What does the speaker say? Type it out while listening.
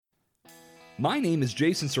My name is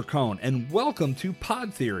Jason Sircone, and welcome to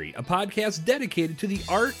Pod Theory, a podcast dedicated to the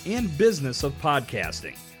art and business of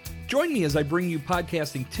podcasting. Join me as I bring you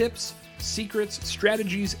podcasting tips, secrets,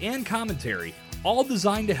 strategies, and commentary, all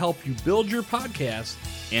designed to help you build your podcast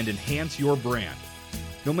and enhance your brand.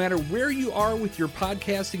 No matter where you are with your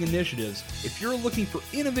podcasting initiatives, if you're looking for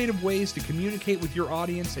innovative ways to communicate with your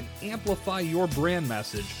audience and amplify your brand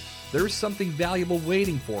message, there's something valuable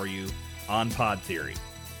waiting for you on Pod Theory.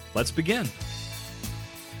 Let's begin.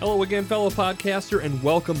 Hello again, fellow podcaster, and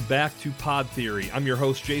welcome back to Pod Theory. I'm your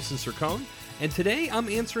host, Jason Sircone, and today I'm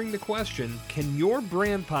answering the question, can your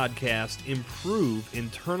brand podcast improve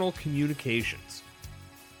internal communications?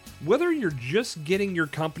 Whether you're just getting your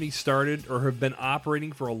company started or have been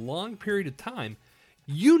operating for a long period of time,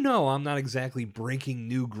 you know I'm not exactly breaking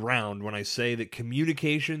new ground when I say that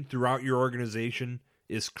communication throughout your organization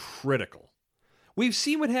is critical. We've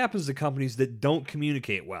seen what happens to companies that don't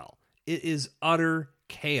communicate well. It is utter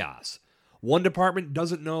chaos. One department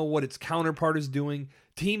doesn't know what its counterpart is doing,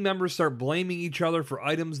 team members start blaming each other for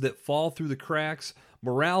items that fall through the cracks,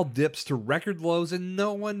 morale dips to record lows, and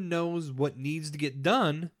no one knows what needs to get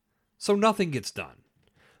done, so nothing gets done.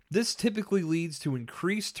 This typically leads to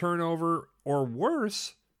increased turnover or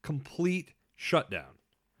worse, complete shutdown.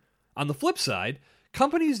 On the flip side,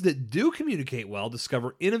 companies that do communicate well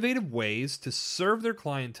discover innovative ways to serve their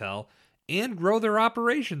clientele and grow their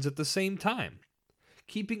operations at the same time.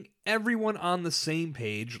 Keeping everyone on the same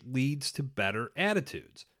page leads to better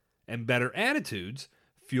attitudes, and better attitudes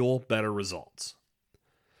fuel better results.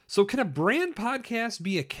 So can a brand podcast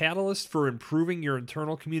be a catalyst for improving your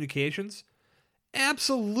internal communications?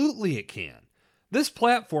 Absolutely it can. This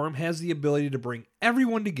platform has the ability to bring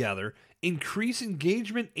everyone together, increase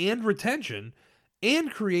engagement and retention,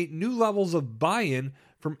 and create new levels of buy-in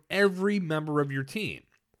from every member of your team.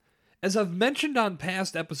 As I've mentioned on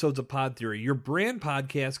past episodes of Pod Theory, your brand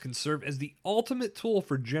podcast can serve as the ultimate tool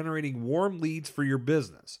for generating warm leads for your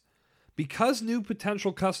business. Because new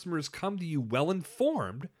potential customers come to you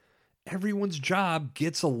well-informed, everyone's job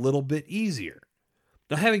gets a little bit easier.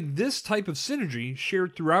 Now, having this type of synergy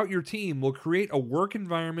shared throughout your team will create a work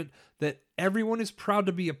environment that everyone is proud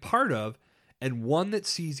to be a part of, and one that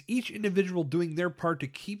sees each individual doing their part to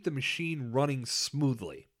keep the machine running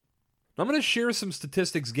smoothly. I'm going to share some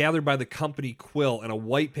statistics gathered by the company Quill in a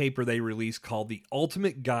white paper they released called The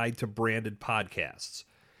Ultimate Guide to Branded Podcasts.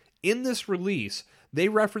 In this release, they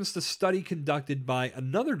referenced a study conducted by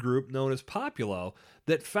another group known as Populo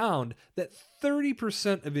that found that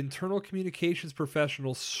 30% of internal communications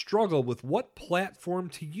professionals struggle with what platform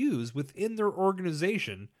to use within their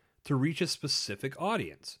organization to reach a specific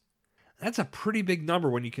audience. That's a pretty big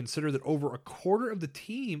number when you consider that over a quarter of the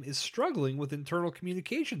team is struggling with internal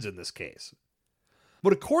communications in this case.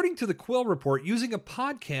 But according to the Quill report, using a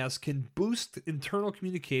podcast can boost internal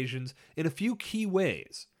communications in a few key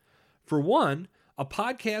ways. For one, a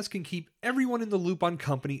podcast can keep everyone in the loop on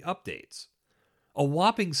company updates. A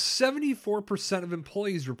whopping 74% of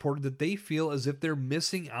employees reported that they feel as if they're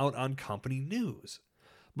missing out on company news.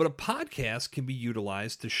 But a podcast can be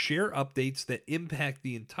utilized to share updates that impact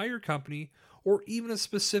the entire company or even a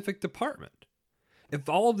specific department. If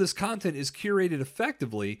all of this content is curated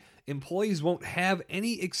effectively, employees won't have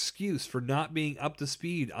any excuse for not being up to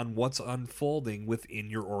speed on what's unfolding within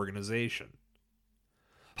your organization.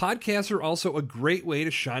 Podcasts are also a great way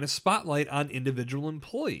to shine a spotlight on individual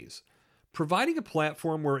employees. Providing a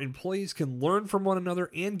platform where employees can learn from one another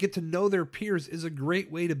and get to know their peers is a great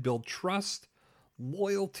way to build trust,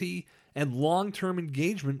 loyalty, and long-term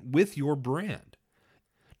engagement with your brand.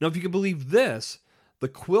 Now, if you can believe this, the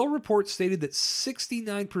Quill report stated that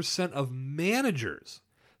 69% of managers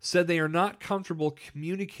said they are not comfortable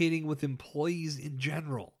communicating with employees in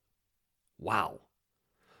general. Wow.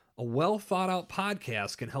 A well-thought-out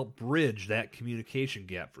podcast can help bridge that communication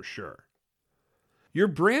gap for sure. Your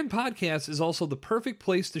brand podcast is also the perfect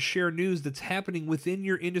place to share news that's happening within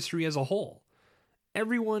your industry as a whole.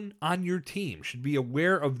 Everyone on your team should be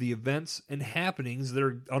aware of the events and happenings that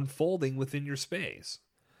are unfolding within your space.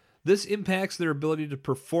 This impacts their ability to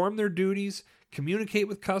perform their duties, communicate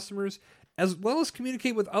with customers, as well as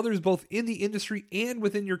communicate with others both in the industry and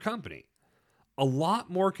within your company. A lot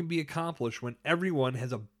more can be accomplished when everyone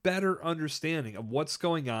has a better understanding of what's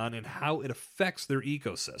going on and how it affects their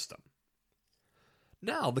ecosystem.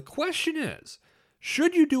 Now, the question is,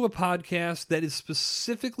 should you do a podcast that is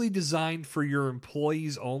specifically designed for your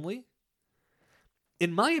employees only?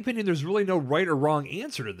 In my opinion, there's really no right or wrong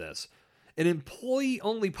answer to this. An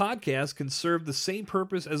employee-only podcast can serve the same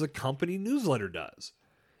purpose as a company newsletter does.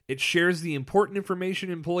 It shares the important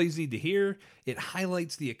information employees need to hear. It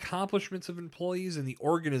highlights the accomplishments of employees and the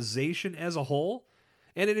organization as a whole.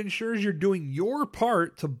 And it ensures you're doing your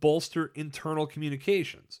part to bolster internal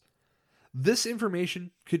communications. This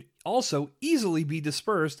information could also easily be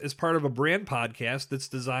dispersed as part of a brand podcast that's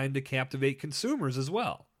designed to captivate consumers as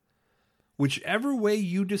well. Whichever way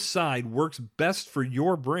you decide works best for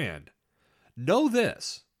your brand, know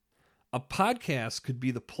this: a podcast could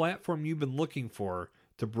be the platform you've been looking for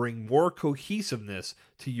to bring more cohesiveness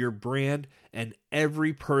to your brand and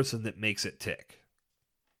every person that makes it tick.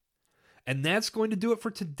 And that's going to do it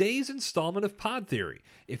for today's installment of Pod Theory.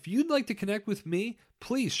 If you'd like to connect with me,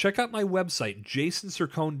 please check out my website,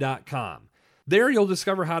 jasoncercone.com. There you'll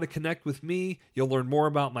discover how to connect with me, you'll learn more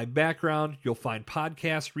about my background, you'll find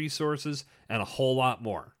podcast resources, and a whole lot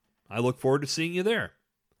more. I look forward to seeing you there.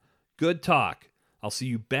 Good talk. I'll see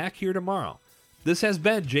you back here tomorrow. This has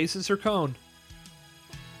been Jason Cercone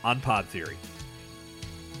on Pod Theory.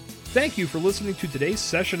 Thank you for listening to today's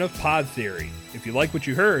session of Pod Theory. If you like what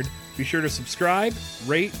you heard, be sure to subscribe,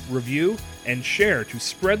 rate, review, and share to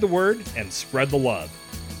spread the word and spread the love.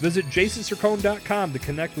 Visit jasoncercone.com to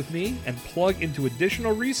connect with me and plug into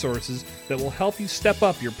additional resources that will help you step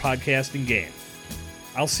up your podcasting game.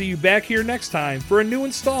 I'll see you back here next time for a new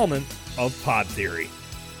installment of Pod Theory.